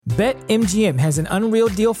BetMGM has an unreal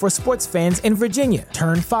deal for sports fans in Virginia.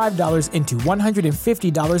 Turn $5 into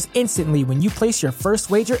 $150 instantly when you place your first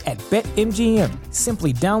wager at BetMGM.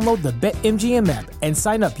 Simply download the BetMGM app and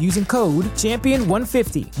sign up using code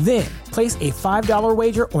Champion150. Then, place a $5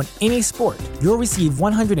 wager on any sport. You'll receive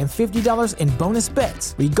 $150 in bonus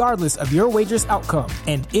bets, regardless of your wager's outcome.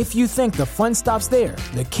 And if you think the fun stops there,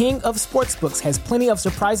 the King of Sportsbooks has plenty of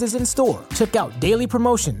surprises in store. Check out daily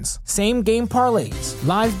promotions, same-game parlays,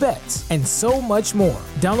 live bets, and so much more.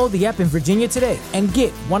 Download the app in Virginia today and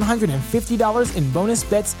get $150 in bonus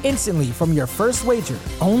bets instantly from your first wager.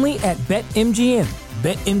 Only at BetMGM.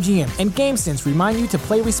 BetMGM and GameSense remind you to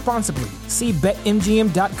play responsibly. See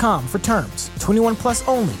BetMGM.com for terms. 21 plus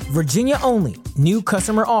only. Virginia only. New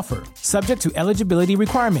customer offer. Subject to eligibility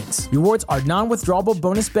requirements. Rewards are non-withdrawable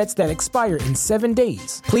bonus bets that expire in 7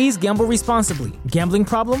 days. Please gamble responsibly. Gambling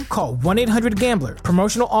problem? Call 1-800-GAMBLER.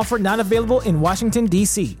 Promotional offer not available in Washington,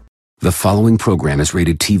 D.C. The following program is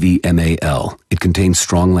rated TV MAL. It contains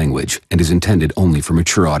strong language and is intended only for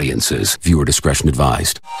mature audiences. Viewer discretion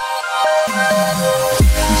advised.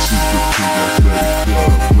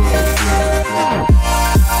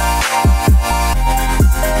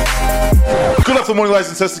 Good afternoon, ladies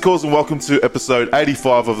and testicles, and welcome to episode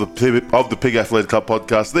 85 of the Pig Athletic Club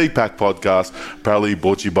podcast, the PAC podcast, proudly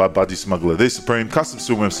brought to you by Budgie Smuggler, the supreme custom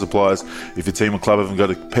swimwear suppliers. If your team or club haven't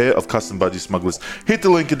got a pair of custom Budgie Smugglers, hit the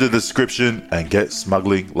link in the description and get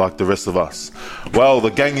smuggling like the rest of us. Well,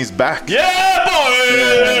 the gang is back. Yeah,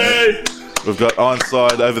 boy! We've got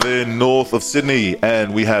Ironside over there north of Sydney,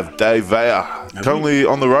 and we have Dave Vaya, currently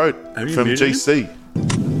on the road from GC.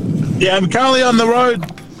 Yeah, I'm currently on the road.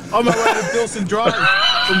 On my way to Bilson Drive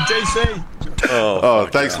from GC. Oh,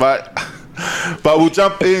 thanks, mate. But we'll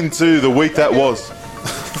jump into the week that was.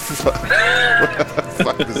 Fuck,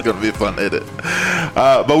 this is going to be a fun edit.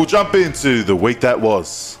 But we'll jump into the week that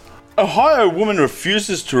was. Ohio woman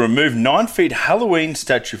refuses to remove 9 feet Halloween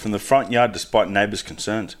statue from the front yard despite neighbours'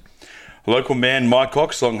 concerns. Local man Mike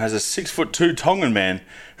Oxlong has a 6'2" Tongan man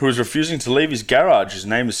who is refusing to leave his garage. His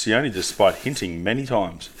name is Sione despite hinting many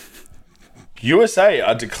times. USA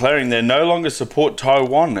are declaring they no longer support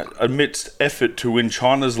Taiwan amidst effort to win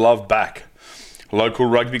China's love back. Local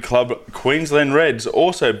rugby club Queensland Reds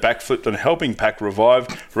also backflipped on helping PAC revive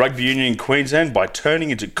rugby union in Queensland by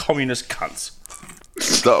turning into communist cunts.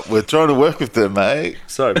 Stop, we're trying to work with them, mate.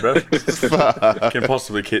 Sorry, bro. Can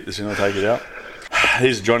possibly keep this in or take it out.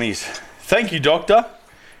 Here's Johnny's. Thank you, doctor.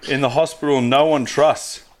 In the hospital, no one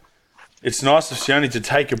trusts. It's nice of Sione to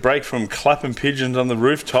take a break from clapping pigeons on the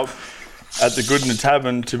rooftop at the Goodna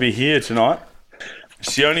Tavern to be here tonight.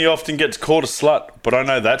 Sione often gets called a slut, but I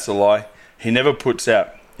know that's a lie. He never puts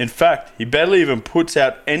out. In fact, he barely even puts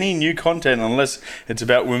out any new content unless it's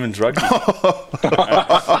about women's rugby. That's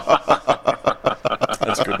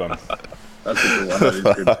a good one. That's a good one. That is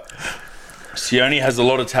good. Sione has a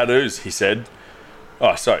lot of tattoos, he said.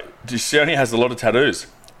 Oh, sorry. Sione has a lot of tattoos.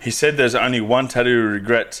 He said there's only one tattoo he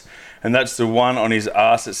regrets, and that's the one on his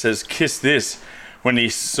ass that says, "Kiss this." When he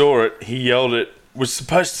saw it, he yelled it. Was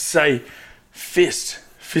supposed to say, fist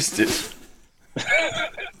it.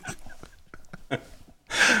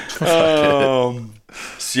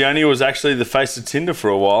 Sione was actually the face of Tinder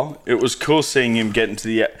for a while. It was cool seeing him get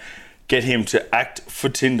him to act for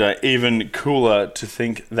Tinder. Even cooler to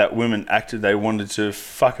think that women acted they wanted to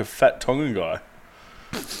fuck a fat Tongan guy.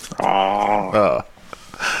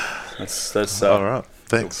 That's all right.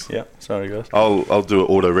 Thanks. Yeah, sorry guys. I'll do an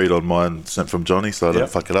auto read on mine sent from Johnny so I don't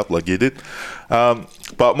fuck it up like you did.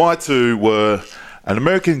 But my two were an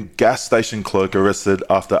American gas station clerk arrested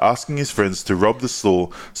after asking his friends to rob the store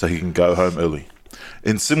so he can go home early.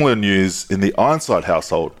 In similar news, in the Ironside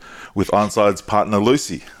household, with Ironside's partner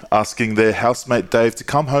Lucy asking their housemate Dave to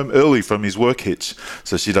come home early from his work hitch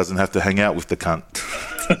so she doesn't have to hang out with the cunt.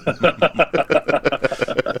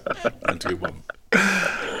 That's a good one.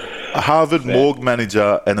 A Harvard morgue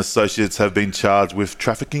manager and associates have been charged with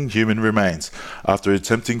trafficking human remains after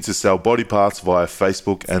attempting to sell body parts via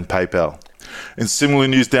Facebook and PayPal. In similar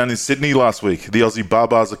news down in Sydney last week, the Aussie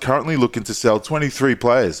Barbars are currently looking to sell 23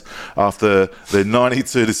 players after their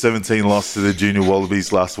 92-17 loss to the Junior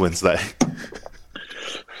Wallabies last Wednesday.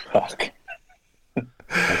 Fuck.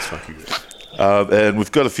 That's fucking good. And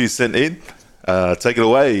we've got a few sent in. Take it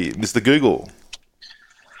away, Mr. Google.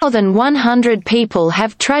 More than 100 people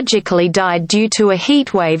have tragically died due to a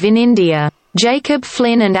heat wave in India. Jacob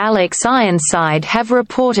Flynn and Alex Ironside have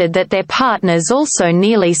reported that their partners also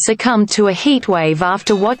nearly succumbed to a heatwave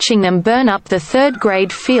after watching them burn up the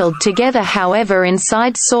third-grade field together. However,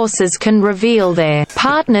 inside sources can reveal their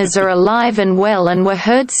partners are alive and well and were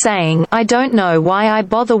heard saying, "I don't know why I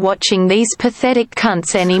bother watching these pathetic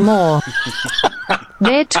cunts anymore.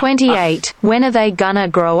 They're 28, when are they gonna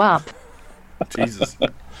grow up?" Jesus.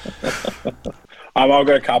 I'll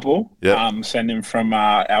go a couple. Yep. Sending from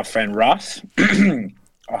our friend Russ.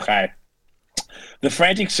 Okay. The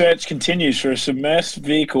frantic search continues for a submerged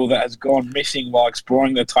vehicle that has gone missing while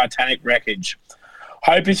exploring the Titanic wreckage.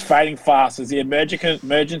 Hope is fading fast as the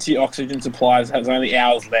emergency oxygen supplies has only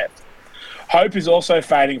hours left. Hope is also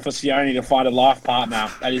fading for Sione to find a life partner,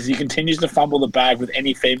 as he continues to fumble the bag with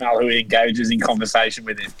any female who engages in conversation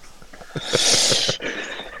with him.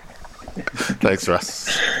 Thanks,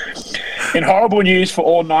 Russ. In horrible news for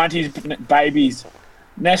all 90s babies,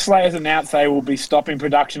 Nestle has announced they will be stopping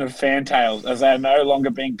production of Fantails as they are no longer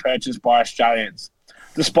being purchased by Australians.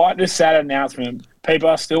 Despite this sad announcement, people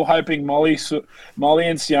are still hoping Molly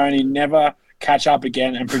and Sione never catch up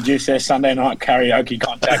again and produce their Sunday night karaoke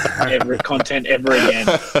content ever again.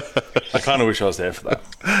 I kind of wish I was there for that.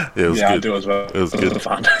 Yeah, it was good. I do as well. It was good.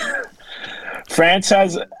 Fun. France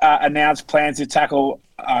has announced plans to tackle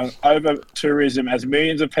over-tourism as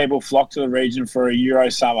millions of people flock to the region for a Euro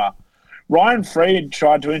summer. Ryan Freed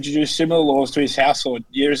tried to introduce similar laws to his household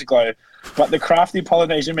years ago, but the crafty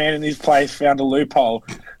Polynesian man in his place found a loophole,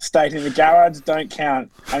 stating the garage don't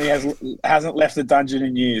count, and he hasn't left the dungeon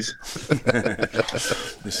in years.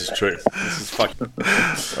 This is true. This is fucking...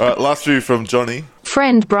 All right, last few from Johnny.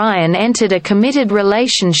 Friend Brian entered a committed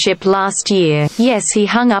relationship last year. Yes, he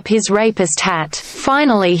hung up his rapist hat.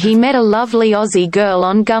 Finally, he met a lovely Aussie girl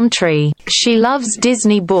on Gumtree. She loves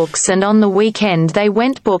Disney books, and on the weekend they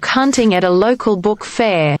went book hunting at a local book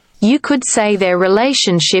fair. You could say their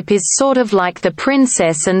relationship is sort of like the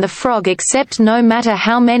princess and the frog, except no matter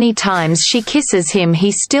how many times she kisses him,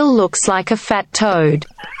 he still looks like a fat toad.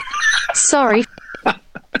 Sorry. That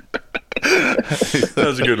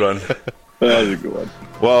was a good one. That was a good one.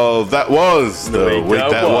 Well, that was the week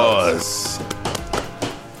that was.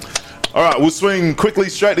 All right, we'll swing quickly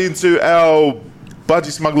straight into our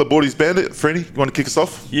Budgie Smuggler Boardies Bandit. Freddie, you want to kick us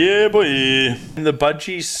off? Yeah, boy. The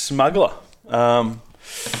Budgie Smuggler.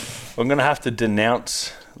 I'm going to have to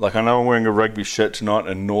denounce, like, I know I'm wearing a rugby shirt tonight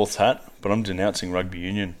and North hat, but I'm denouncing rugby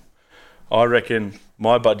union. I reckon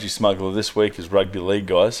my Budgie Smuggler this week is rugby league,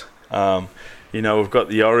 guys. You know, we've got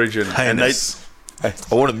the Origin. I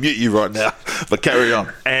want to mute you right now, but carry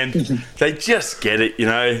on. And they just get it, you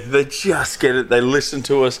know. They just get it. They listen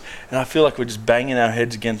to us. And I feel like we're just banging our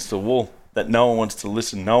heads against the wall, that no one wants to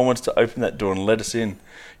listen. No one wants to open that door and let us in.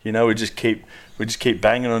 You know, we just keep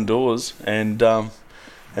banging on doors, and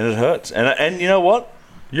it hurts. And you know what?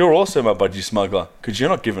 You're also my Budgie Smuggler, because you're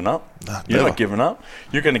not giving up. You're not giving up.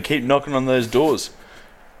 You're going to keep knocking on those doors.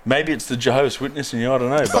 Maybe it's the Jehovah's Witness in you, I don't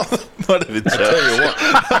know. But not even church. I tell you what.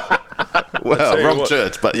 Well, wrong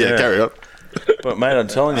church, but yeah, carry on. But mate, I'm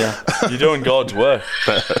telling you, you're doing God's work.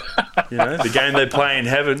 You know, the game they play in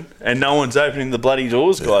heaven, and no one's opening the bloody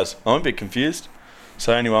doors, guys. I'm a bit confused.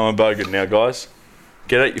 So anyway, I'm a bogan now, guys.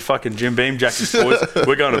 Get out your fucking Jim Beam jackets, boys.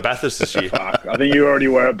 We're going to Bathurst this year. I think you already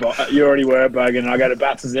were a bogan. I go to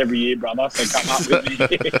Bathurst every year, brother. So come up with me.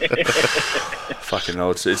 Fucking hell,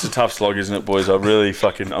 it's a tough slog, isn't it, boys? I'm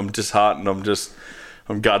disheartened. I'm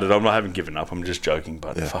gutted. I haven't given up. I'm just joking,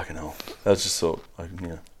 but fucking hell, that's just thought.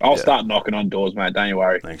 I'll start knocking on doors, mate. Don't you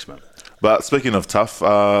worry. Thanks, mate. But speaking of tough,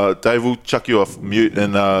 Dave, we'll chuck you off mute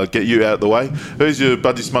and get you out of the way. Who's your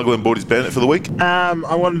Budgie Smuggler and Boardies Bandit for the week?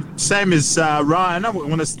 I want, same as Ryan, I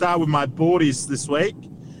want to start with my Boardies this week.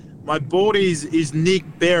 My Boardies is Nick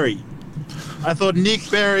Berry. I thought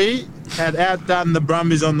Nick Berry had outdone the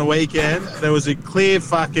Brumbies on the weekend. There was a clear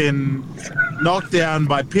fucking knockdown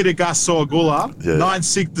by Peter Gus Sorgula.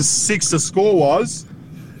 9-6 the score was.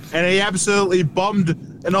 And he absolutely bombed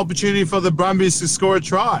an opportunity for the Brumbies to score a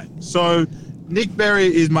try. So Nick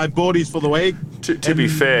Berry is my Boardies for the week. To be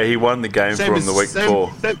fair, he won the game for him the week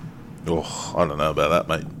before. Oh, I don't know about that,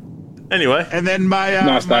 mate. Anyway. And then my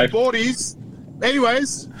Boardies...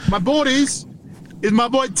 Anyways, my Boardies is my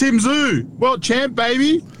boy Tim Zoo. World champ,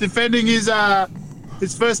 baby. Defending his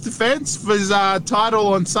first defence for his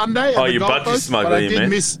title on Sunday. Oh, your Budgie Smuggler, you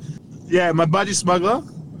mean? Yeah, my Budgie Smuggler.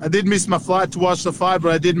 I did miss my flight to watch the fight,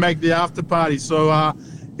 but I did make the after party. So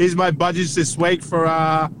here's my Budgies this week for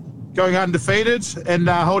going undefeated and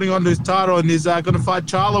holding on to his title, and he's going to fight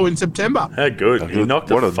Charlo in September. How good. He knocked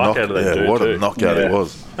the fuck out of that dude. What a knockout it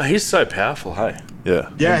was. Oh, he's so powerful, hey? Yeah.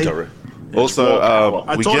 Yeah. Also,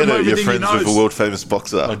 we told get him it. You're everything he friends with a knows. world famous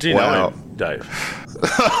boxer. Oh, do you know him, Dave?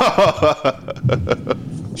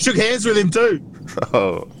 Shook hands with him too.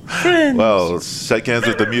 Oh, well, shake hands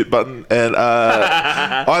with the mute button and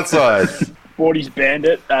Ironside. 40s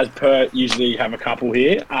Bandit, as per, usually have a couple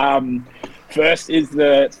here. First is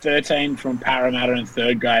the 13 from Parramatta in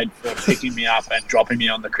third grade for picking me up and dropping me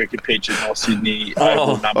on the cricket pitch in North Sydney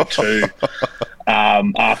Oval number 2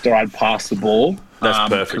 after I'd passed the ball. That's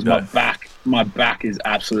perfect, Because my back is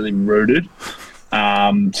absolutely rooted.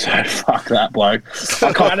 So fuck that bloke.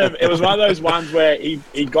 It was one of those ones where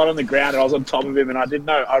he got on the ground and I was on top of him and I didn't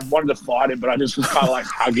know, I wanted to fight him, but I just was kind of like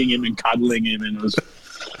hugging him and cuddling him and it was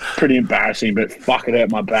pretty embarrassing, but fuck, it hurt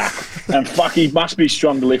my back. And fuck, he must be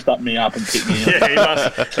strong to lift me up and pick me up.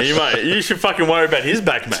 Yeah, he must. You should fucking worry about his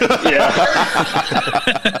back, mate. Yeah.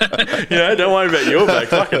 Don't worry about your back.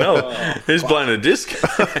 Fucking hell. He's blown a disc.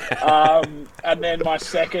 And then my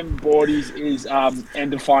second boardies is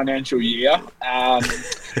end of financial year.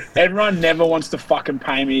 Everyone never wants to fucking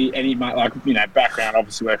pay me any money. Like, background,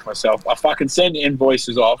 obviously work for myself. I fucking send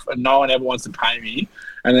invoices off and no one ever wants to pay me.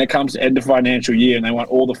 And then it comes to end of financial year and they want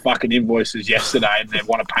all the fucking invoices yesterday and they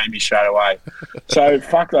want to pay me straight away. So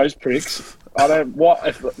fuck those pricks.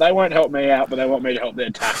 If they won't help me out, but they want me to help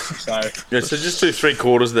their tax. So just do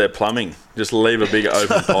 3/4 of their plumbing. Just leave a big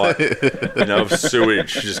open pipe, of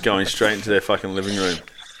sewage just going straight into their fucking living room.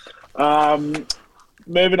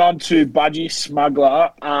 Moving on to Budgie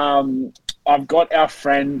Smuggler. I've got our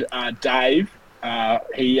friend Dave.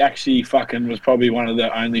 He actually fucking was probably one of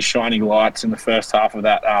the only shining lights in the first half of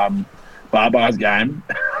that Barbars game.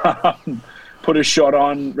 Put a shot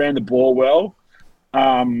on, ran the ball well.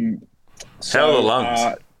 How are the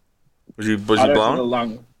lungs? Was he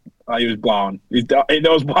blown? He was blown.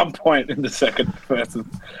 There was one point in the second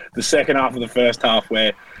half of the first half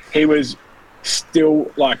where he was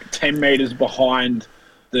still like 10 metres behind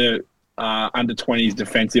the under 20s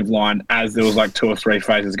defensive line as there was like 2 or 3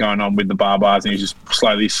 phases going on with the Barbars and he was just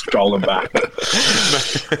slowly strolling back.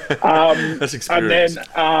 That's experience.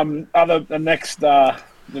 And then the next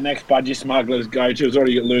Budgie Smugglers go to, it was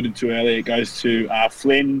already alluded to earlier, it goes to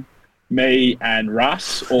Flynn, me and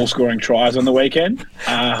Russ all scoring tries on the weekend.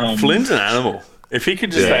 Flynn's an animal. If he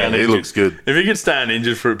could just stay uninjured. He looks good. If he could stay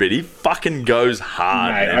uninjured for a bit, he fucking goes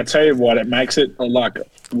hard. Mate, man. I tell you what, it makes it like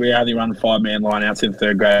we only run 5-man line-outs in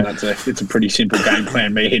third grade. It's a pretty simple game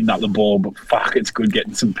plan, me hitting up the ball, but fuck, it's good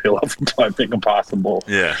getting some pill-off and pick and pass the ball.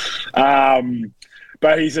 Yeah.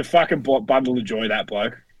 But he's a fucking bundle of joy, that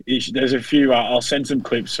bloke. There's a few, I'll send some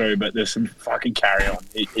clips through, but there's some fucking carry on.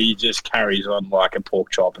 He just carries on like a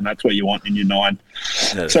pork chop, and that's what you want in your 9.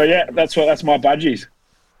 So yeah, that's my budgies.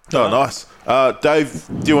 Oh, nice. Dave,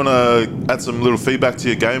 do you want to add some little feedback to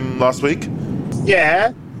your game last week?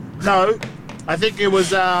 Yeah. No, I think it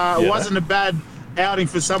was. It wasn't a bad outing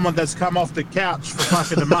for someone that's come off the couch for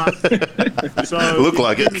fucking a month. So Look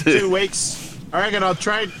like it. 2 weeks. I reckon I'll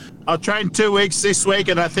train 2 weeks this week,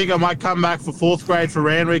 and I think I might come back for 4th grade for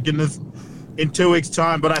Randwick in 2 weeks'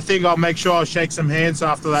 time. But I think I'll make sure I'll shake some hands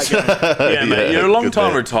after that game. Yeah, mate. You're a long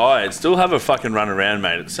time retired. Still have a fucking run around,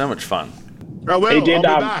 mate. It's so much fun. I will. He did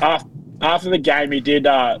I'll be back. after the game. He did.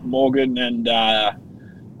 Morgan and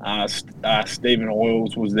Stephen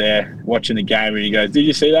Oils was there watching the game, and he goes, "Did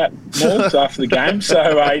you see that, Morgs?" after the game.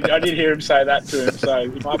 So I did hear him say that to him. So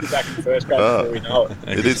he might be back in first grade before we know it.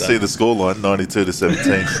 He did see the scoreline,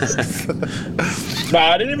 92-17. No,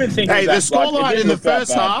 I didn't even think. Hey, the scoreline in the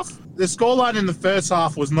first first half. The scoreline in the first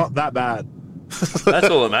half was not that bad. That's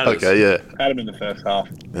all that matters. Okay, yeah. Had him in the first half.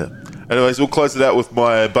 Yeah. Anyways, we'll close it out with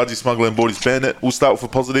my Budgie Smuggler and Boardies Bandit. We'll start with a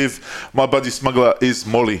positive. My Budgie Smuggler is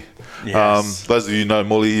Molly. Yes. Those of you who know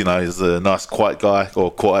Molly, he's a nice, quiet guy,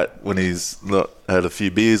 or quiet when he's not had a few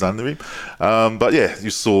beers under him. But yeah, you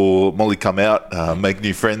saw Molly come out, make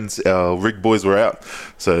new friends. Our rig boys were out,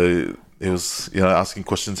 so he was, asking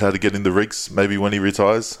questions how to get in the rigs, maybe when he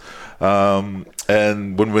retires.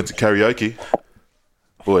 And when we went to karaoke,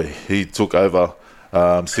 boy, he took over.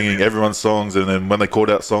 Singing everyone's songs, and then when they called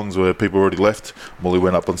out songs where people already left, Molly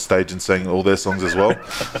went up on stage and sang all their songs as well.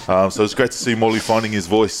 So it's great to see Molly finding his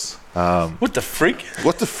voice. What the freak?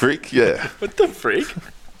 What the freak? Yeah. What the freak?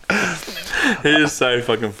 He is so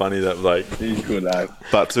fucking funny, that bloke. He's good, though.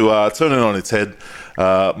 But to turn it on its head,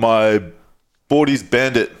 my Boardies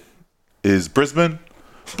Bandit is Brisbane,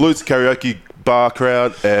 Blues Karaoke Bar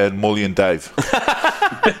crowd, and Molly and Dave.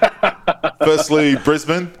 Firstly,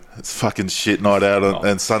 Brisbane. It's fucking shit night out,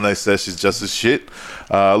 and Sunday sesh is just as shit.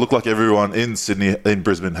 Looked like everyone in Sydney, in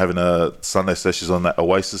Brisbane, having a Sunday sesh is on that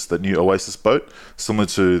Oasis, that new Oasis boat, similar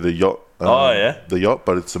to the yacht. The yacht,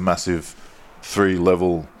 but it's a massive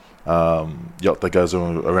 3-level yacht that goes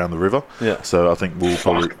around the river. Yeah. So I think we'll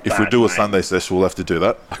probably, if we do a Sunday session, we'll have to do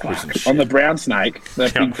that. On the brown snake.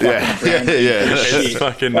 That big fucking brown It's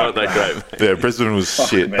fucking not that great, mate. Yeah, Brisbane was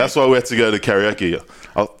shit. man. That's why we had to go to karaoke.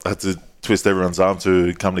 I had to twist everyone's arm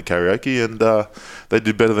to come to karaoke, and they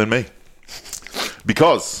did better than me.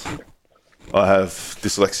 Because I have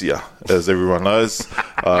dyslexia, as everyone knows.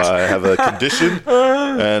 I have a condition,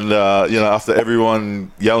 and after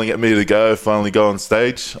everyone yelling at me to finally go on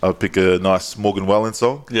stage, I pick a nice Morgan Wallen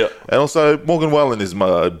song. Yeah. And also, Morgan Wallen is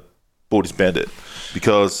my Bordy's Bandit,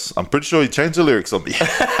 because I'm pretty sure he changed the lyrics on me.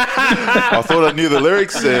 I thought I knew the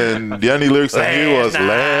lyrics, and the only lyrics I knew was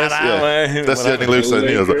last. Yeah, that's the only lyrics I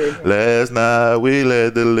knew. I was like, last night we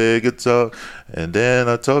let the liquor talk, and then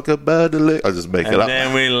I talk about the liquor. I just make it up. And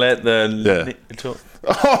then we let the talk.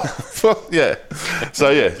 Oh, yeah.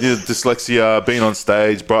 So, dyslexia, being on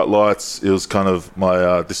stage, bright lights, it was kind of my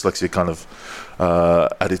dyslexia kind of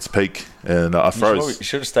at its peak, and I froze. You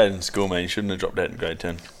should have stayed in school, man. You shouldn't have dropped out in grade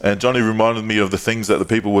 10. And Johnny reminded me of the things that the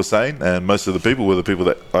people were saying, and most of the people were the people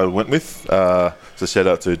that I went with. So shout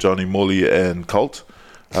out to Johnny, Morley, and Colt.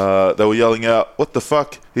 They were yelling out, "What the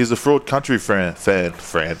fuck? He's a fraud country fan."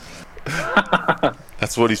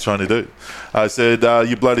 That's what he's trying to do. I said,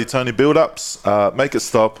 "You bloody Tony build-ups, make it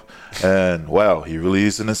stop." And wow, he really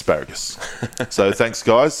is an asparagus. So thanks,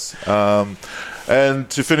 guys. And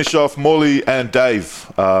to finish off, Morley and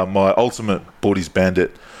Dave, my ultimate Bordy's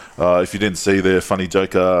Bandit. If you didn't see their funny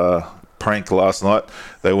joke prank last night,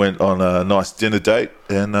 they went on a nice dinner date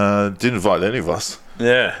and didn't invite any of us.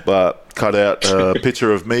 Yeah. But cut out a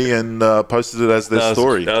picture of me and posted it as their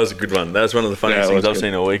story. That was a good one. That was one of the funniest things I've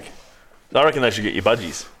seen all week. I reckon they should get you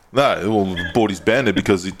budgies. No, well, Bordy's Bandit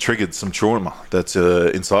because it triggered some trauma that's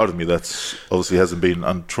inside of me that's obviously hasn't been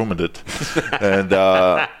untraumatized. And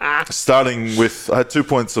starting with, I had 2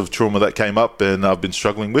 points of trauma that came up and I've been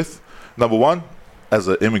struggling with. Number one, as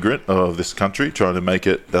an immigrant of this country, trying to make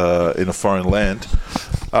it in a foreign land,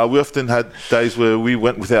 we often had days where we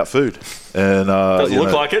went without food. And doesn't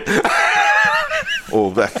look like it.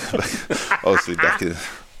 Or back in the days.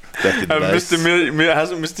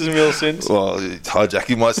 Hasn't Mr. Mill since? Well,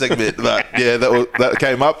 hijacking my segment, but yeah, that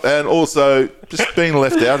came up, and also just being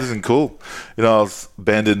left out isn't cool. I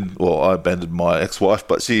abandoned my ex-wife,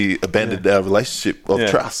 but she abandoned our relationship of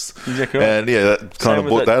trust. Exactly right. And that kind of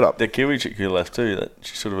brought that up. The Kiwi chick who left too, that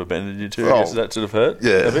she sort of abandoned you too. Does that sort of hurt?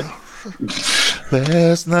 Yeah. A bit?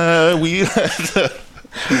 Last night we.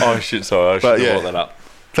 Oh shit! Sorry, I should have brought that up.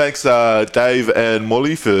 Thanks, Dave and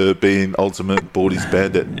Molly, for being ultimate Bordy's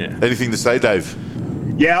Bandit. Yeah. Anything to say, Dave?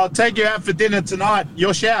 Yeah, I'll take you out for dinner tonight.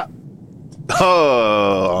 Your shout.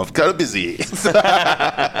 Oh, I'm kind of busy.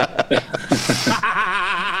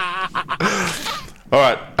 All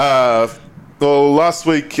right. Well, last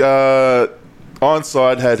week,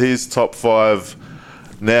 Ironside had his top 5.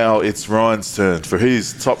 Now it's Ryan's turn for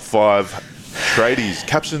his top 5 tradies,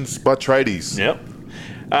 captions by tradies. Yep.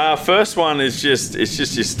 First one is just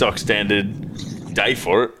your stock standard day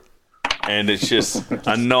for it, and it's just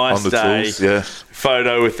a nice day tools, yeah.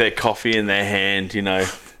 Photo with their coffee in their hand,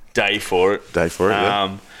 day for it.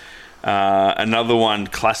 Yeah. Another one,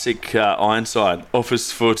 classic Ironside,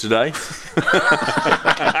 office for today.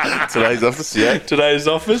 Today's office, yeah. Today's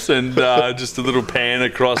office, and just a little pan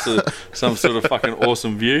across some sort of fucking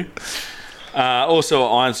awesome view. Also,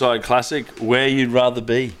 an Ironside classic, where you'd rather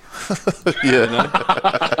be. Yeah.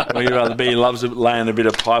 Where you'd rather be. He loves laying a bit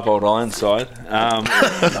of pipe old Ironside.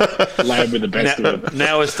 Laying with the best of them.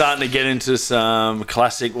 Now we're starting to get into some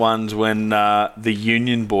classic ones when the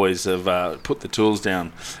union boys have put the tools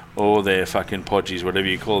down, or their fucking podgies, whatever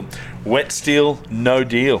you call them. Wet steel, no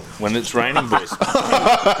deal when it's raining, boys.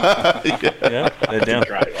 Yeah, they're down.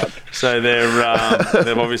 So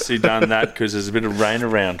they've obviously done that because there's a bit of rain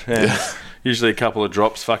around. And usually a couple of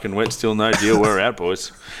drops, fucking wet steel, no deal. We're out,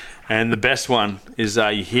 boys. And the best one is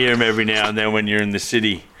you hear them every now and then when you're in the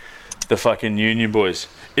city. The fucking union boys.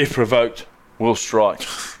 If provoked, we'll strike.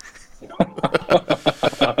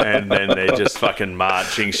 And then they're just fucking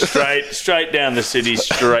marching straight down the city,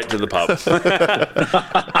 straight to the pub.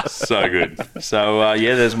 So good. So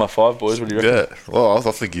there's my 5, boys. What do you reckon? Yeah. Well,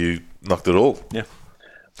 I think you knocked it all. Yeah.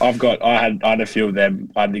 I had a few of them.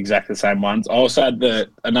 I had exactly the same ones. I also had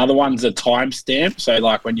another one's a timestamp. So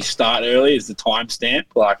like when you start early is the timestamp,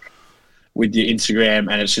 like with your Instagram,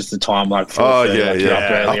 and it's just the time like 4:30, you're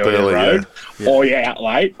up early or on the road, or you're out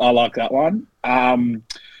late. I like that one.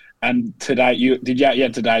 And today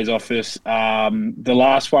today's office. The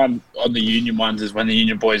last one on the union ones is when the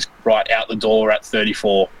union boys right out the door at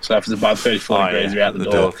 34. So if it's above 34 degrees, you're out the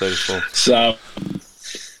door. 34. So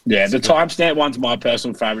Yeah, the timestamp one's my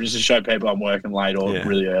personal favourite, just to show people I'm working late or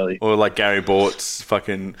really early. Or like Gary Bort's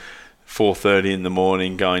fucking 4:30 in the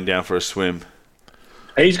morning going down for a swim.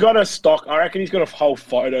 He's got a stock. I reckon he's got a whole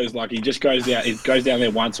photos. Like he just goes down. He goes down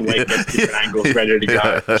there once a week, gets different angles, ready to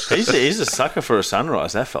go. He's a sucker for a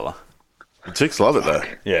sunrise. That fella. The chicks love it though.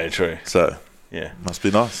 Yeah, true. So yeah, must be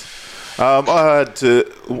nice. I had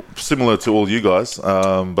similar to all you guys,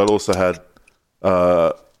 but also had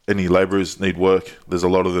any labourers need work. There's a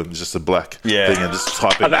lot of them. It's just a black thing and just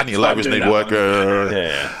type in any labourers need work.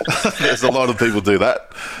 There's a lot of people do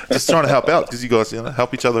that. Just trying to help out because you guys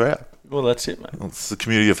help each other out. Well, that's it, mate. It's the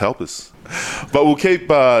community of helpers. But we'll keep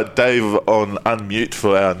Dave on unmute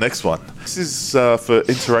for our next one. This is for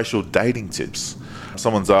interracial dating tips.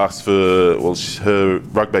 Someone's asked for, her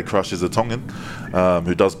rugby crush is a Tongan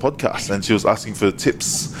who does podcasts, and she was asking for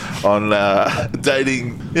tips on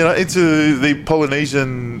dating, into the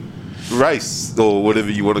Polynesian race or whatever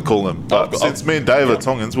you want to call them. But since me and Dave are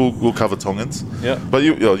Tongans, we'll cover Tongans. Yeah. But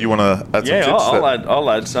you want to add some tips? I'll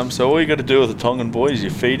add some. So all you got to do with a Tongan boy is you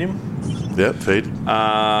feed him. Yeah, feed.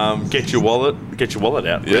 Get your wallet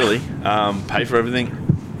out. Yeah. Really. Pay for everything.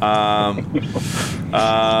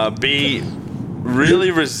 Be really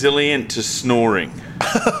resilient to snoring.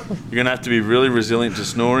 You're gonna have to be really resilient to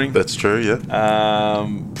snoring. That's true. Yeah.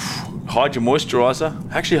 Hide your moisturiser.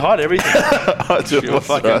 Actually, hide everything. Hide your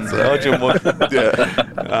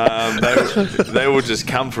moisturiser. They will just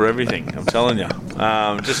come for everything. I'm telling you.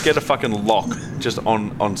 Just get a fucking lock. Just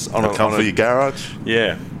on come for your garage.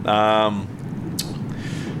 Yeah.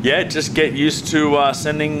 Just get used to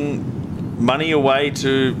sending money away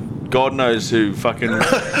to God knows who. Fucking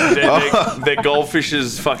their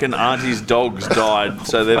goldfish's fucking auntie's dogs died,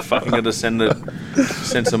 so they're fucking going to send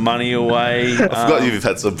some money away. I forgot you've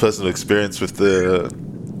had some personal experience with the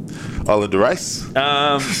Islander race.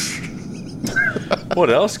 What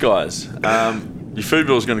else, guys? Your food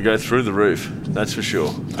bill is going to go through the roof, that's for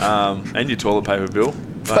sure. And your toilet paper bill.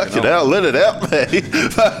 Fucking hell, let it out, mate.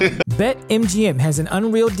 BetMGM has an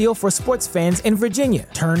unreal deal for sports fans in Virginia.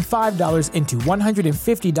 Turn $5 into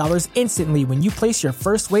 $150 instantly when you place your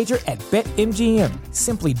first wager at BetMGM.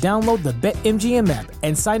 Simply download the BetMGM app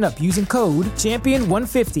and sign up using code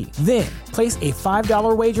Champion150. Then, place a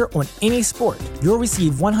 $5 wager on any sport. You'll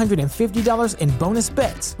receive $150 in bonus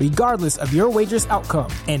bets, regardless of your wager's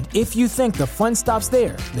outcome. And if you think the fun stops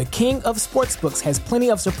there, the king of sportsbooks has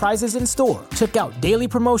plenty of surprises in store. Check out daily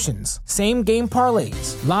promotions, same game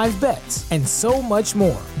parlays, live bets, and so much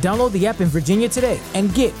more. Download the app in Virginia today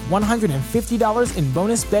and get $150 in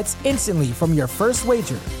bonus bets instantly from your first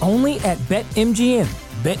wager. Only at BetMGM.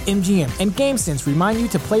 BetMGM and GameSense remind you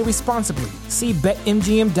to play responsibly. See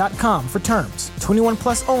BetMGM.com for terms. 21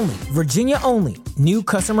 plus only. Virginia only. New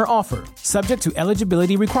customer offer. Subject to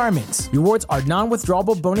eligibility requirements. Rewards are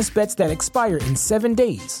non-withdrawable bonus bets that expire in 7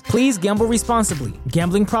 days. Please gamble responsibly.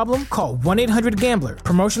 Gambling problem? Call 1-800-GAMBLER.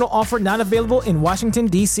 Promotional offer not available in Washington,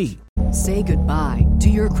 D.C. Say goodbye to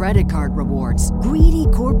your credit card rewards. Greedy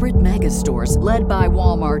corporate mega stores, led by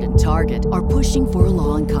Walmart and Target, are pushing for a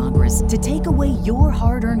law in Congress to take away your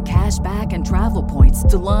hard-earned cash back and travel points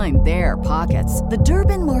to line their pockets. The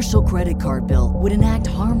Durbin-Marshall credit card bill would enact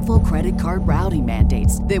harmful credit card routing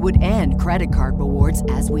mandates that would end credit card rewards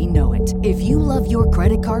as we know it. If you love your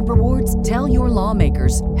credit card rewards, tell your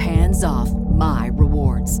lawmakers, hands off my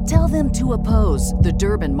rewards. Tell them to oppose the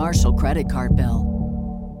Durbin-Marshall credit card bill.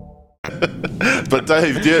 But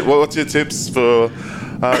Dave, what's your tips for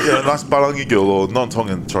a nice Barangi girl or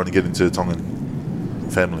non-Tongan trying to get into a Tongan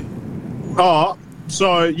family?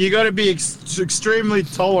 So you got to be extremely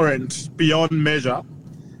tolerant beyond measure,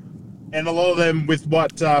 and a lot of them with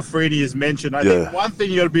what Freddie has mentioned. I think one thing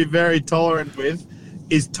you got to be very tolerant with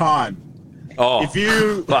is time. If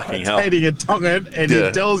you are dating a Tongan and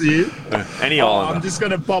he tells you, I'm just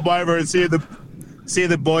going to pop over and see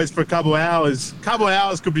the boys for a couple of hours.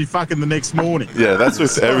 Could be fucking the next morning. Yeah, that's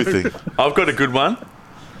with everything. I've got a good one.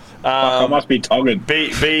 I must be Tongan.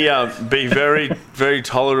 Be very, very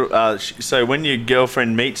tolerant. So when your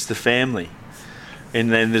girlfriend meets the family, and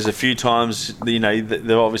then there's a few times,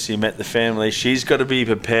 they've obviously met the family, she's got to be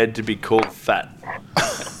prepared to be called fat.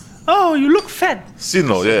 Oh, you look fat.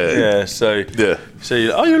 Sino, yeah. So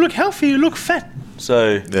you look healthy, you look fat.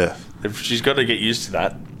 So she's got to get used to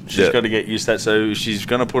that. She's got to get used to that. So if she's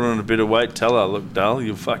going to put on a bit of weight, tell her, look, Dale,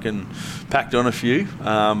 you've fucking packed on a few.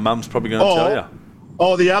 Mum's probably going to tell you.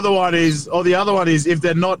 The other one is if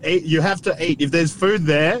they're not eat, you have to eat. If there's food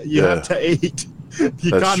there, you have to eat.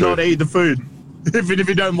 You can't not eat the food. Even if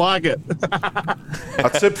you don't like it. A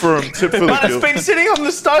tip for the But it's girls. been sitting on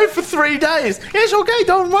the stove for 3 days. It's okay,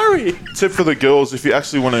 don't worry. Tip for the girls: if you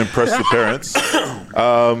actually want to impress the parents,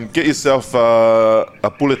 get yourself a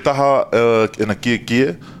puletaha and a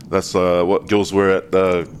kia. That's what girls wear at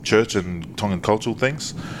church and Tongan cultural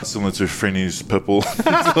things, similar to Frini's purple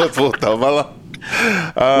tavala.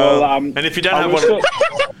 And if you don't have one...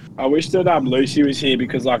 I wish that Lucy was here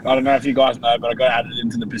because, like, I don't know if you guys know, but I got added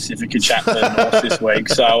into the Pacifica chat for the North this week.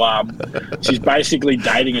 So she's basically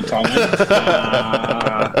dating a Tongan.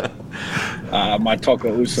 My Toka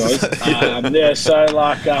Usos.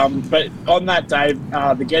 But on that day,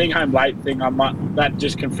 the getting home late thing, that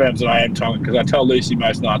just confirms that I am Tongan because I tell Lucy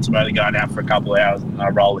most nights I'm only going out for a couple of hours and I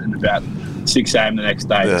roll in about 6 a.m. the next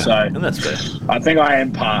day. Yeah. So And that's fair. I think I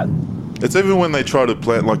am part. It's even when they try to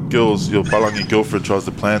plan, like girls, your girlfriend tries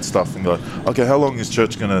to plan stuff and go, okay, how long is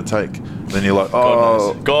church going to take? And then you're like,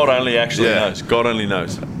 oh. God only actually Yeah. knows. God only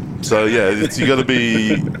knows. So, yeah, you got to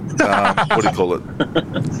be, what do you call it?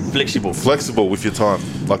 Flexible with your time,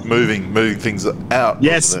 like moving things out.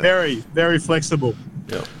 Yes, very, very flexible.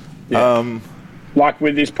 Yeah. Like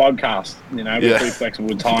with this podcast, we're Yeah. pretty flexible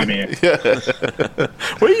with time here. Yeah.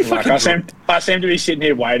 Where are you Like fucking... I seem to be sitting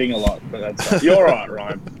here waiting a lot, but that's you're all right,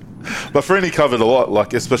 Ryan. But Franny covered a lot,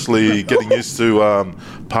 like especially getting used to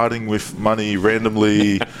parting with money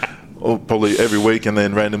randomly, or probably every week, and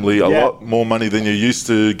then randomly a lot more money than you're used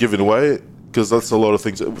to giving away. Because that's a lot of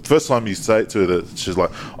things. The first time you say it to her, she's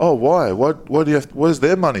like, "Oh, why? Why do you have? Where's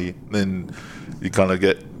their money?" Then you kind of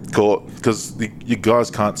get caught because you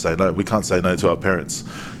guys can't say no. We can't say no to our parents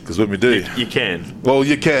because when we do, You can. well,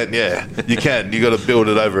 you can, yeah, you can. You got to build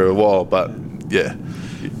it over a while, but yeah.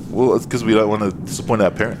 Well, it's because we don't want to disappoint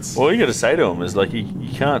our parents. All you got to say to them is like, you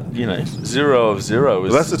can't, 0 of 0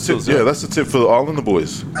 is... Well, that's a tip. Yeah, that's a tip for the Islander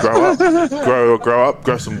boys. Grow up, grow up,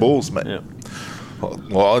 grow some balls, mate. Yeah.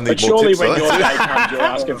 Well, I need But more surely tips. when though. your day comes, you're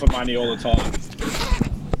asking for money all the time.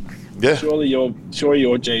 Yeah. Surely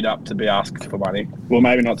you're G'd up to be asked for money. Well,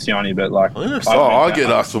 maybe not Tiani, but like... I get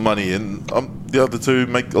asked for money, and the other two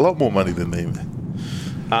make a lot more money than me.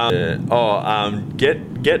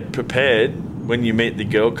 Get prepared when you meet the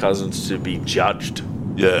girl cousins to be judged.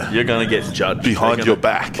 Yeah. You're going to get judged. Behind your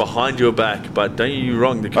back. Behind your back. But don't get you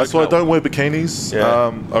wrong. That's why I don't wear bikinis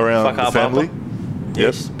around the family.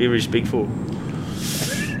 Yes, be respectful.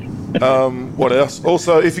 What else?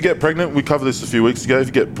 Also, if you get pregnant, we covered this a few weeks ago. If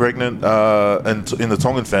you get pregnant and in the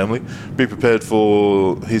Tongan family, be prepared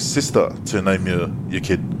for his sister to name your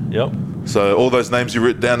kid. Yep. So all those names you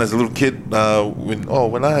wrote down as a little kid,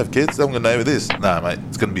 when I have kids, I'm going to name it this. Nah, mate,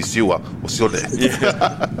 it's going to be Siwa or Sione.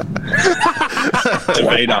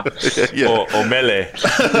 Davida. Or Mele.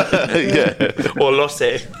 Yeah. Or Lose.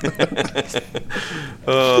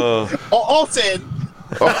 Olsen.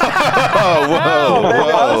 Whoa.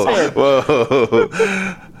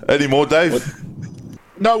 Any more, Dave?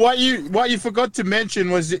 No, what you forgot to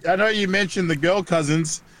mention was, I know you mentioned the girl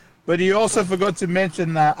cousins, but you also forgot to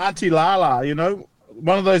mention Auntie Lala.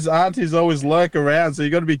 One of those aunties always lurk around, so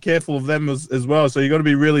you got to be careful of them as well. So you got to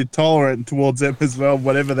be really tolerant towards them as well,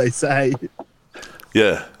 whatever they say.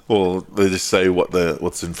 Yeah. Well, they just say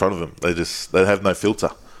what's in front of them. They have no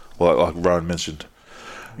filter, like Ryan mentioned.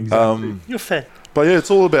 Exactly. You're fair. But yeah,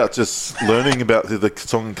 it's all about just learning about the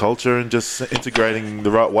Tongan culture and just integrating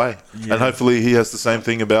the right way. Yeah. And hopefully he has the same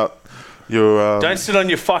thing about your... Don't sit on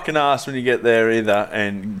your fucking ass when you get there either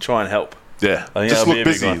and try and help. Yeah. Just look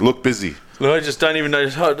busy. Look busy. Look, I just don't even know.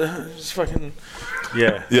 Just fucking...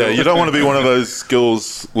 Yeah. Yeah, you don't want to be one of those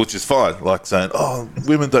girls, which is fine, like saying, oh,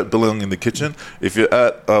 women don't belong in the kitchen. If you're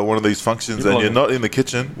at one of these functions and you're not in the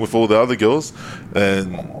kitchen with all the other girls,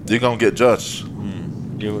 then you're going to get judged.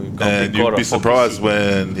 And you'll be surprised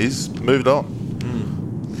when he's moved on.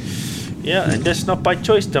 Yeah, and that's not by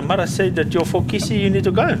choice. The mother said that you're for kissy, you need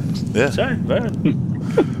to go. Yeah. So,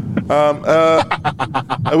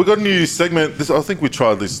 we got a new segment. I think we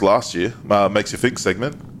tried this last year. Makes you think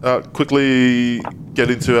segment. Quickly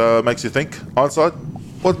get into Makes you think. Hindsight.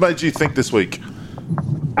 What made you think this week?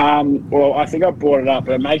 Well, I think I brought it up,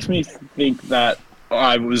 but it makes me think that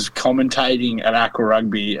I was commentating at Aqua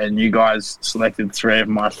Rugby and you guys selected 3 of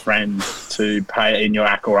my friends to play in your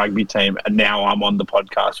Aqua Rugby team, and now I'm on the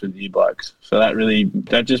podcast with you blokes. So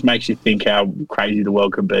that just makes you think how crazy the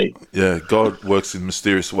world could be. Yeah, God works in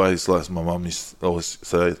mysterious ways, like my mum used to always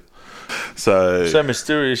say. So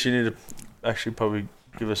mysterious, you need to actually probably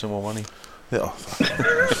give us some more money. Yeah.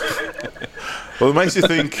 Well, it makes you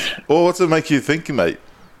think. Well, what's it make you think, mate?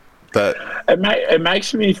 That it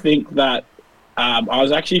makes me think that I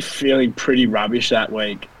was actually feeling pretty rubbish that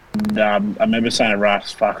week. And, I remember saying to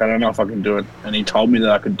Russ, fuck, I don't know if I can do it. And he told me that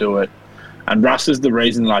I could do it. And Russ is the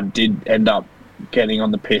reason that I did end up getting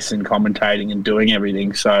on the piss and commentating and doing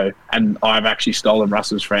everything. So, and I've actually stolen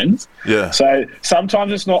Russ's friends. Yeah. So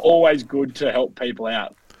sometimes it's not always good to help people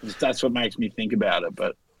out. That's what makes me think about it.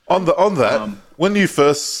 But on that, when you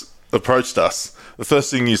first approached us, the first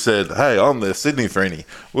thing you said, "Hey, I'm the Sydney Freeney."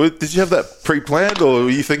 Did you have that pre-planned, or were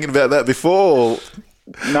you thinking about that before?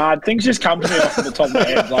 No, things just come to me off the top of my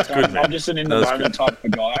head. Like I'm just an in the moment type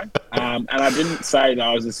of guy. And I didn't say that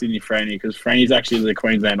I was a Sydney Freeney because Freeney's actually the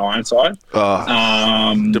Queensland Ironside.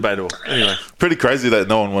 Debatable. Anyway, pretty crazy that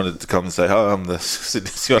no one wanted to come and say, "Oh, I'm the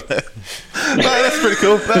Sydney." No, that's pretty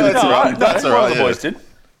cool. No, that's all right. That's all right. The boys did.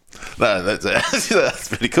 No, that's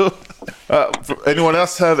pretty cool. Anyone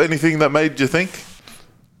else have anything that made you think?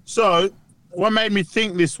 So, what made me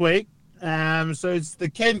think this week? So it's the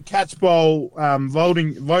Ken Catchbowl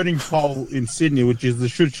voting poll in Sydney, which is the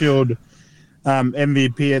Shoot Shield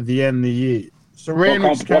MVP at the end of the year. So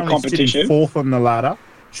Randwick's currently sitting fourth on the ladder.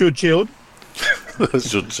 Shoot Shield.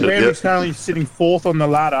 Randwick's currently sitting fourth on the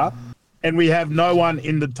ladder, and we have no one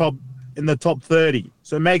in the top 30.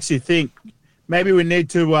 So it makes you think. Maybe we need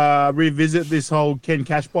to revisit this whole Ken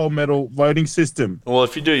Catchbowl medal voting system. Well,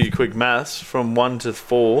 if you do your quick maths, from 1 to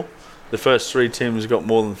 4, the first 3 teams got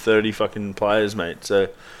more than 30 fucking players, mate. So,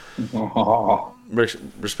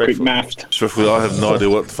 respectful. Quick maths. Respectfully, I have no idea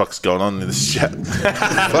what the fuck's going on in this chat.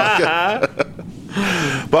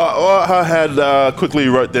 But I had quickly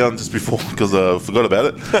wrote down just before, because I forgot about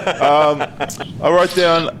it. I wrote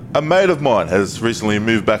down, a mate of mine has recently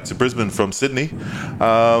moved back to Brisbane from Sydney.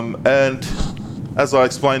 And as I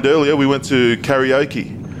explained earlier, we went to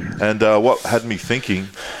karaoke. And what had me thinking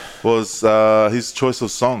was his choice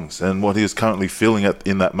of songs and what he is currently feeling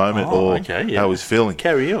in that moment, how he's feeling.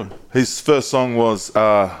 Carry on. His first song was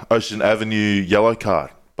Ocean Avenue, Yellow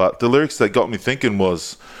Card. But the lyrics that got me thinking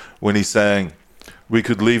was when he sang, "We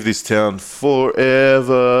could leave this town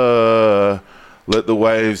forever, let the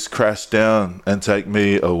waves crash down and take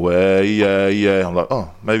me away, yeah." I'm like,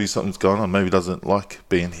 oh, maybe something's going on. Maybe he doesn't like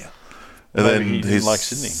being here. And maybe then his like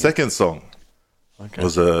Sydney. second song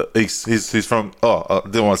was East. He's from, I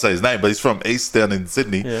didn't want to say his name, but he's from East down in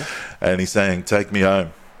Sydney. Yeah. And he's saying, "Take me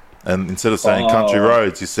home." And instead of saying country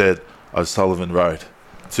roads, he said, O'Sullivan Road,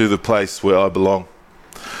 to the place where I belong.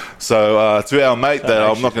 So to our mate that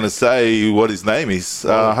I'm not going to say what his name is,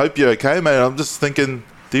 I hope you're okay, mate. I'm just thinking,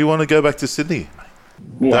 do you want to go back to Sydney?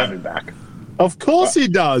 We'll have him back. Of course he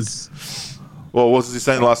does. Well, what was he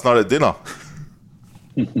saying last night at dinner?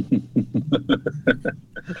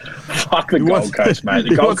 Fuck the Gold Coast, mate.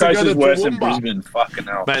 The Gold Coast is worse than Brisbane. Fucking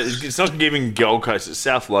hell. Mate, it's not giving Gold Coast, it's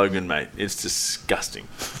South Logan, mate. It's disgusting.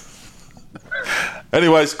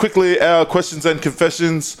 Anyways, quickly, our questions and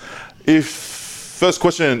confessions. First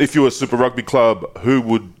question, if you were a Super Rugby club, who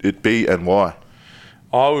would it be and why?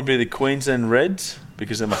 I would be the Queensland Reds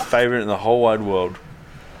because they're my favourite in the whole wide world.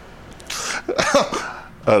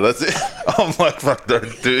 Oh, that's it? I'm like, fuck,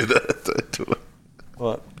 don't do that. Don't do it.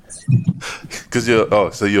 What? Because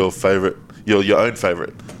so your favourite, you're your own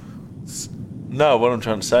favourite. No, what I'm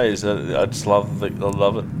trying to say is that I just love it.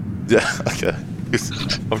 Yeah, okay.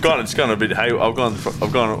 I've gone a bit. Hey, I've gone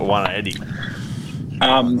 180.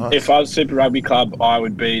 Nice. If I was Super Rugby club, I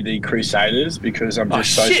would be the Crusaders because I'm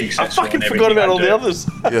just so successful. I fucking forgot about all the others.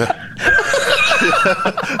 Yeah.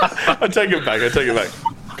 I take it back.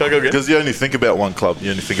 Can I go again? Because you only think about one club. You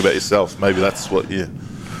only think about yourself. Maybe that's what you're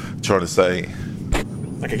trying to say.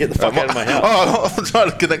 Okay, get the fuck out of my house. Oh, I'm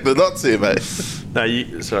trying to connect the dots here, mate. No,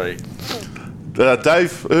 sorry.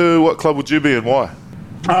 Dave, what club would you be and why?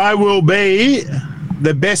 I will be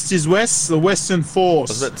the best is West, the Western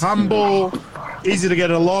Force. Humble, easy to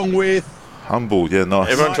get along with. Humble, yeah,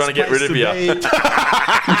 nice. Everyone trying to get rid of you.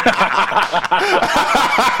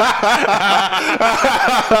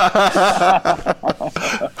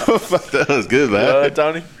 That was good, man.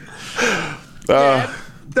 Tony?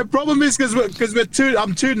 The problem is because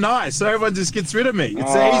I'm too nice, so everyone just gets rid of me.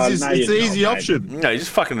 It's the easy option. No, you're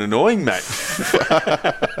just fucking annoying, mate. Fuck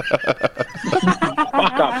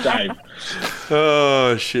up, Dave.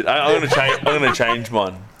 Oh shit! I'm gonna change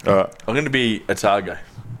mine. All right. I'm gonna be Otago.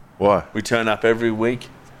 Why? We turn up every week.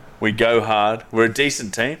 We go hard. We're a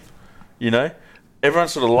decent team. You know, everyone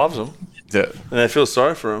sort of loves them. Yeah. And they feel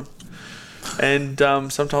sorry for them. And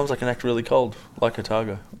sometimes I can act really cold, like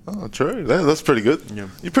Otago. Oh, true. That's pretty good. Yeah.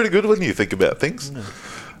 You're pretty good when you think about things. Yeah.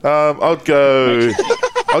 I'll go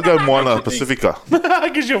Moana Pacifica.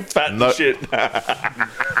 Because you're fat and shit.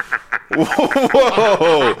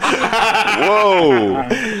 Whoa!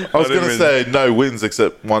 I was going to say no wins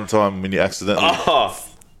except one time when you accidentally. Oh.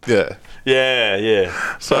 Yeah.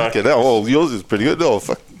 Yeah. Sorry. Okay, now yours is pretty good. Oh,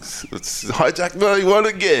 fuck. It's hijack 91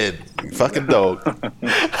 again. You fucking dog.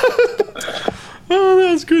 Oh,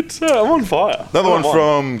 that's good. I'm on fire. Another one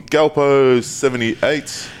from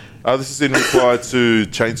Galpo78. This is in reply to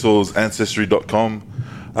chainsawsancestry.com.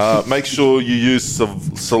 Make sure you use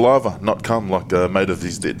saliva, not cum, like a mate of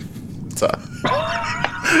his did. So,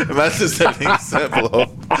 imagine sending a sample of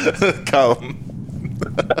cum.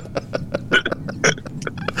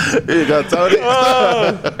 Here you go, Tony.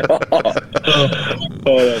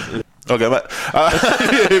 Okay, mate.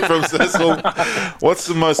 From Cecil, what's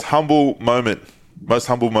the most humble moment as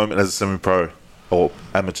a semi-pro or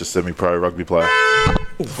amateur semi-pro rugby player?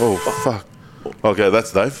 Oh, fuck. Okay,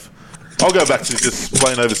 that's Dave. I'll go back to just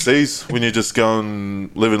playing overseas when you're just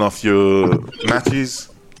going, living off your matches.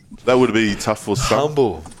 That would be tough for some.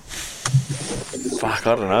 Humble. Fuck,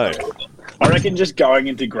 I don't know. I reckon just going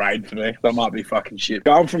into grade for me, that might be fucking shit.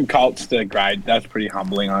 Going from Colts to grade, that's pretty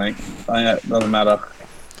humbling, I think. It doesn't matter.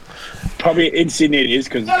 Probably in Sydney it is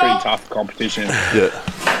because it's pretty tough competition. Yeah.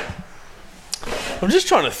 I'm just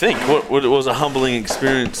trying to think what it was a humbling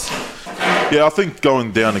experience. Yeah, I think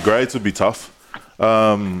going down the grades would be tough.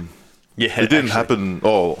 It didn't happen.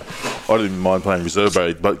 Oh, I didn't mind playing reserve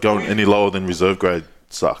grade, but going any lower than reserve grade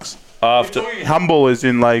sucks. Humble is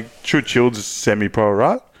in like Shoot Shields semi-pro,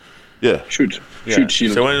 right? Yeah. Shoot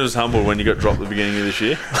shield. So when it was humble, when you got dropped at the beginning of this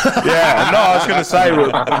year? Yeah, no, I was going to say,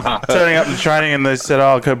 turning up to training and they said,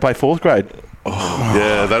 oh, I could play 4th grade.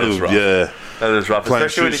 Yeah, that is rough. Yeah. That is rough. Playing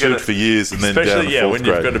shoot for years and then down to 4th grade. When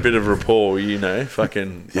you've got a bit of rapport,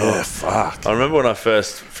 fucking... Fuck. I remember when I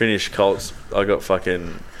first finished Colts, I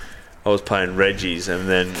was playing Reggie's, and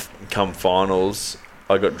then come finals,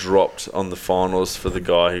 I got dropped on the finals for the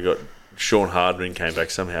guy who got... Sean Hardman came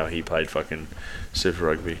back. Somehow he played fucking Super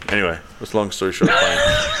Rugby. Anyway, it's long story short.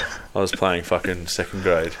 I was playing fucking 2nd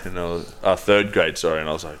grade, and I was 3rd grade. Sorry, and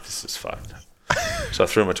I was like, "This is fucked." So I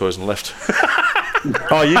threw my toys and left.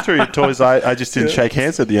 Oh, you threw your toys. I just didn't shake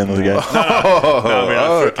hands at the end of the game.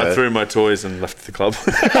 I threw my toys and left the club.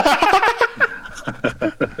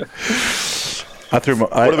 I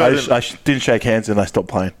didn't shake hands and I stopped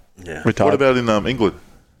playing. Yeah. What about in England?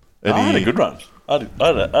 I had a good run. I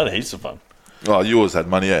had heaps of fun. Oh, you always had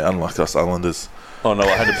money, unlike us Islanders. Oh, no,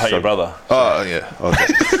 I had to pay your brother. Oh, yeah. Okay.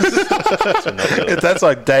 That's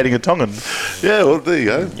like dating a Tongan. Yeah, well, there you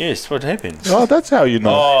go. Yes, what happened? Oh, that's how you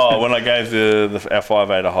know. Oh, when I gave our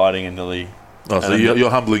 5'8" a hiding in nearly... Oh, so you're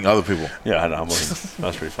humbling other people. Yeah, I had to humble him. That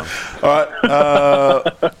was pretty fun. All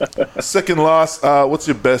right. Second last, what's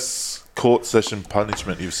your best court session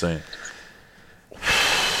punishment you've seen?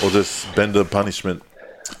 Or just bender punishment?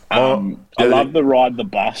 I love the ride the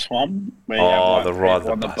bus one. Where you have, the ride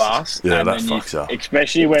on the bus. Yeah, and that then fucks up.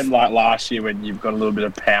 Especially when, like last year, when you've got a little bit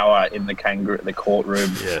of power in the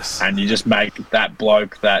courtroom. Yes. And you just make that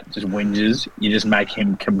bloke that just whinges, you just make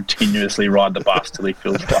him continuously ride the bus till he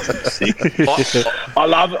feels fucking sick. I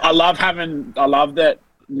love that.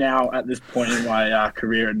 Now, at this point in my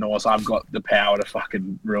career at North, I've got the power to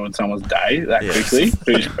fucking ruin someone's day that quickly,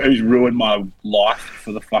 who's ruined my life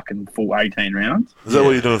for the fucking full 18 rounds. Is that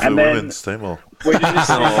what you're doing for the women's team? Or? We, do this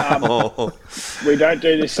thing, we don't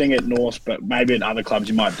do this thing at North, but maybe at other clubs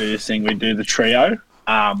you might do this thing. We do the trio.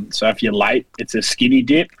 So if you're late, it's a skinny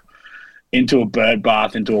dip into a bird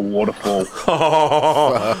bath, into a waterfall.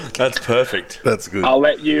 Oh, that's perfect. That's good. I'll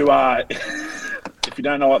let you... if you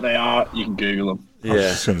don't know what they are, you can Google them. Yeah. I was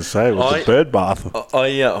just going to say, it was a bird bath.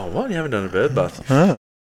 What? You haven't done a bird bath? Huh.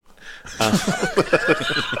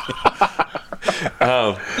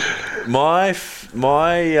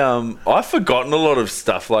 I've forgotten a lot of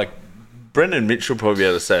stuff. Like, Brendan Mitchell probably be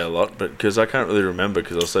able to say a lot, but because I can't really remember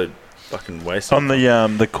because I was so fucking wasted. On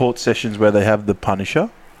the court sessions where they have the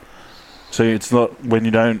punisher, so it's not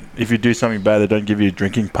if you do something bad, they don't give you a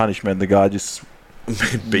drinking punishment. The guy just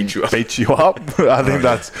beat you up. I think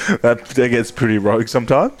that gets pretty rogue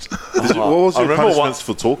sometimes. What was your punishments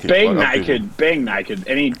for talking? Being naked,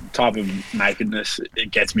 any type of nakedness,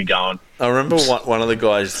 it gets me going. I remember one of the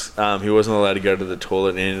guys, he wasn't allowed to go to the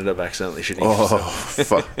toilet and he ended up accidentally shitting himself.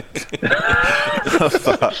 Fuck.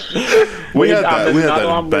 we had that. We had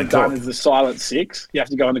that in Bangkok. Is the silent 6. You have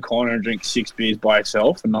to go in the corner and drink 6 beers by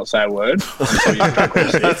yourself and not say a word.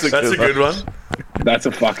 That's a good one. That's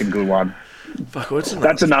a fucking good one. Fuck, what's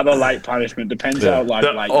That's another late punishment. Depends how late.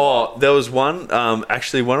 There was one.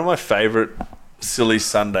 Actually, one of my favourite silly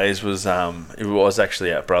Sundays was it was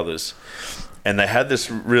actually at Brothers, and they had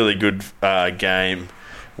this really good game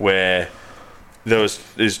where two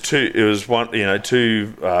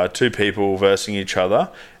people versing each other,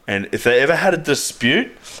 and if they ever had a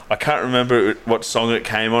dispute, I can't remember what song it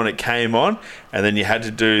came on, and then you had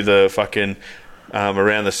to do the fucking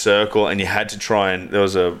around the circle, and you had to try and there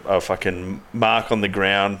was a fucking mark on the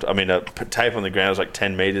ground. I mean, a tape on the ground was like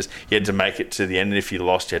 10 meters. You had to make it to the end, and if you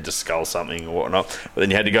lost, you had to scull something or whatnot. But then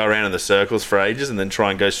you had to go around in the circles for ages and then try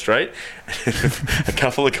and go straight. A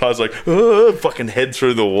couple of guys like fucking head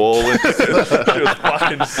through the wall. It was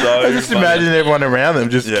fucking so. I just imagine everyone around them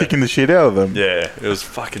just kicking the shit out of them. Yeah, it was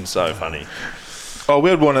fucking so funny. Oh, we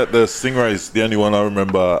had one at the Stingrays. The only one I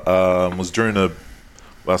remember was during a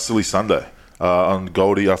silly Sunday on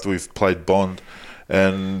Goldie after we've played Bond,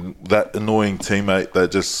 and that annoying teammate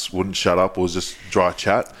that just wouldn't shut up was just dry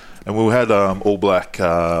chat. And we had All Black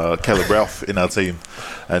Caleb Ralph in our team,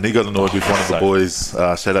 and he got annoyed with one of the boys.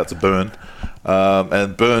 Shout out to Byrne.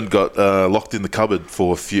 And Byrne got locked in the cupboard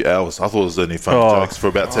for a few hours. I thought it was only funny jokes for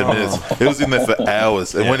about 10 minutes. He was in there for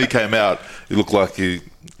hours, and when he came out, he looked like he...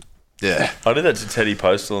 Yeah. I did that to Teddy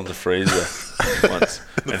Postal in the freezer once.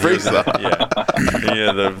 The freezer? The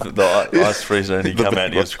ice freezer, and he came out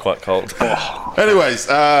and he was quite cold. Anyways,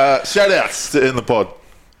 shout-outs to end the pod.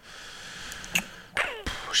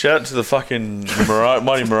 Shout out to the fucking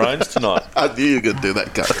Mighty Maroons tonight. I knew you were going to do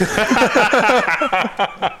that, guy.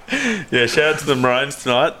 Yeah, shout out to the Maroons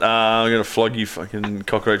tonight. I'm going to flog you fucking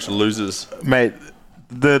cockroach losers. Mate,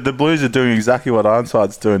 the Blues are doing exactly what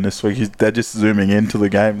Ironside's doing this week. They're just zooming into the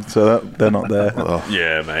game, so they're not there.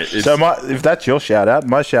 Yeah, mate. So if that's your shout-out,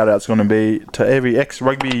 my shout-out's going to be to every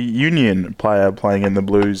ex-rugby union player playing in the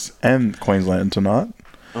Blues and Queensland tonight.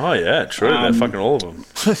 Oh, yeah, true. They're fucking all of them.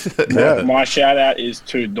 Yeah. My shout out is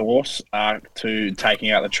to Norse to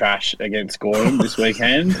taking out the trash against Gordon this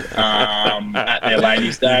weekend at their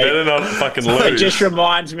Ladies' Day. You better not fucking lose. It just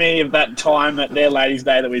reminds me of that time at their Ladies'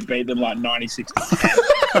 Day that we beat them like 96%.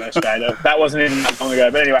 First day. That wasn't even that long ago.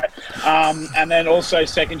 But anyway, and then also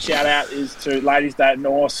second shout out is to Ladies' Day at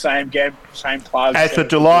Norse. Same game, same plug. 8th of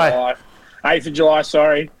July. 8th of July,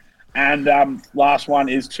 sorry. And last one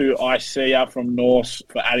is to ICEA from Norse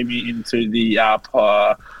for adding me into the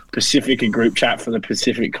Pacifica group chat for the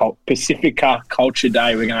Pacifica Culture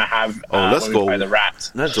Day we're going to have let's when go. we play the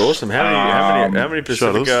Rats. That's awesome. How many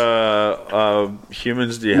Pacifica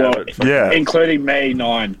humans do you have? Yeah. Including me,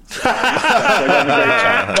 9.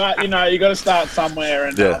 But, you know, you got to start somewhere.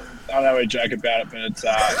 And I know we joke about it, but it's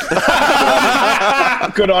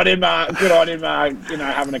good on him. You know,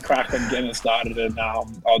 having a crack and getting it started, and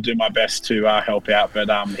I'll do my best to help out. But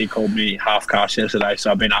he called me half caste yesterday,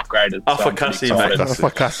 so I've been upgraded. Afakasi, mate.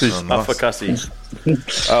 Afakasi.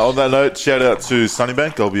 On that note, shout out to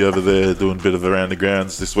Sunnybank. I'll be over there doing a bit of around the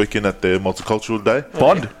grounds this weekend at their multicultural day.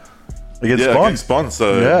 Bond. Against Bond.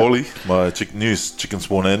 So, Wally, my newest chicken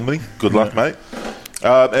spawn enemy. Good luck, mate.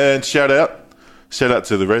 And shout out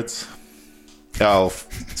to the Reds. Our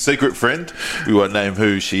secret friend. We won't name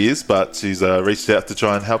who she is, but she's reached out to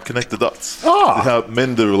try and help connect the dots. To help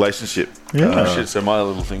mend the relationship. Yeah. Shit, so my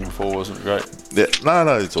little thing before wasn't great. Yeah.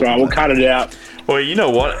 No, it's all right. We'll cut it out. Well, you know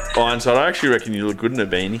what, Ironside, I actually reckon you look good in a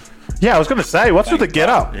beanie. Yeah, I was going to say, what's with the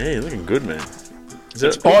get-up? Yeah, you're looking good, man.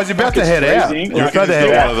 He's about to head out. He's about to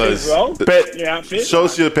head out. Show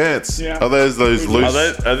us your pants. Yeah. Are those loose?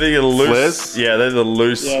 Are they loose? Flares? Yeah, they're the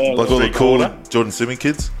loose. Yeah, like all the cool Jordan Simmons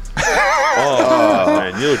kids?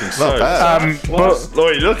 Man, you're looking so bad.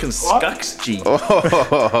 Lloyd, you're looking scucks, G.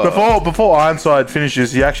 Before Ironside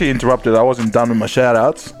finishes, he actually interrupted. I wasn't done with my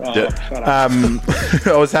shout-outs. I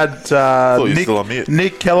was had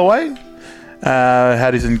Nick Kellaway.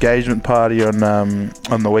 Had his engagement party on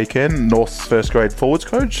the weekend. North's first grade forwards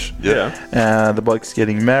coach. Yeah. The bloke's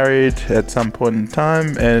getting married at some point in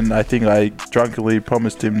time, and I think I drunkenly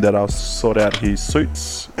promised him that I'll sort out his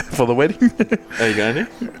suits for the wedding. Are you going to?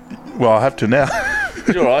 Well, I have to now.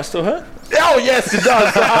 Does your eye still hurt? Oh yes, it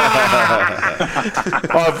does.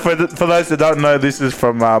 For those that don't know, this is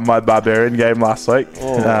from my Barbarian game last week.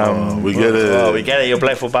 We get it. We get it. You're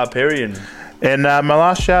playing for Barbarian. And my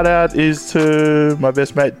last shout out is to my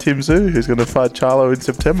best mate Tim Zhu, who's going to fight Charlo in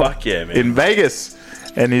September. Fuck yeah, man. In Vegas.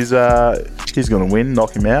 And he's going to win,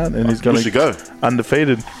 knock him out, and he's going to go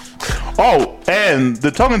undefeated. Oh, and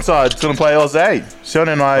the Tongan side's going to play Aussie. Sean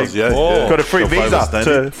and I got a free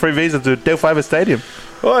visa to Del Fiver Stadium.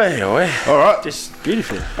 Oi. All right. Just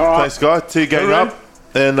beautiful. All right. Thanks, guys. Tear gang up.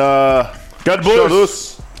 And go to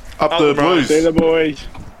Blues. Up the Blues. See the boys.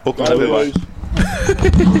 Welcome to the Blues.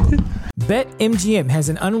 BetMGM has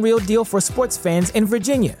an unreal deal for sports fans in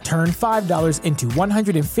Virginia. Turn $5 into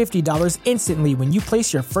 $150 instantly when you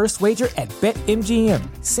place your first wager at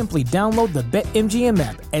BetMGM. Simply download the BetMGM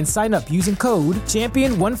app and sign up using code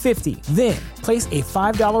Champion150. Then, Place a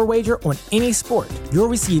 $5 wager on any sport. You'll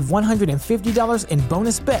receive $150 in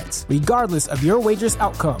bonus bets, regardless of your wager's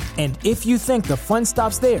outcome. And if you think the fun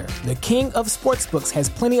stops there, the King of Sportsbooks has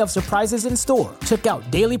plenty of surprises in store. Check out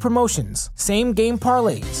daily promotions, same-game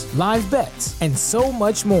parlays, live bets, and so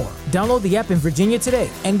much more. Download the app in Virginia today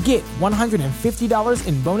and get $150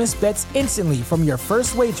 in bonus bets instantly from your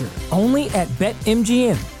first wager. Only at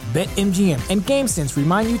BetMGM. BetMGM and GameSense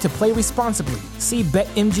remind you to play responsibly. See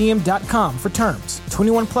BetMGM.com for terms.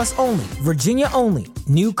 21 plus only. Virginia only.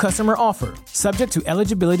 New customer offer. Subject to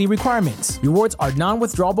eligibility requirements. Rewards are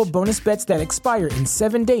non-withdrawable bonus bets that expire in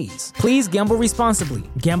 7 days. Please gamble responsibly.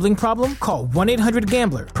 Gambling problem? Call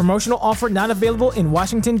 1-800-GAMBLER. Promotional offer not available in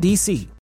Washington, D.C.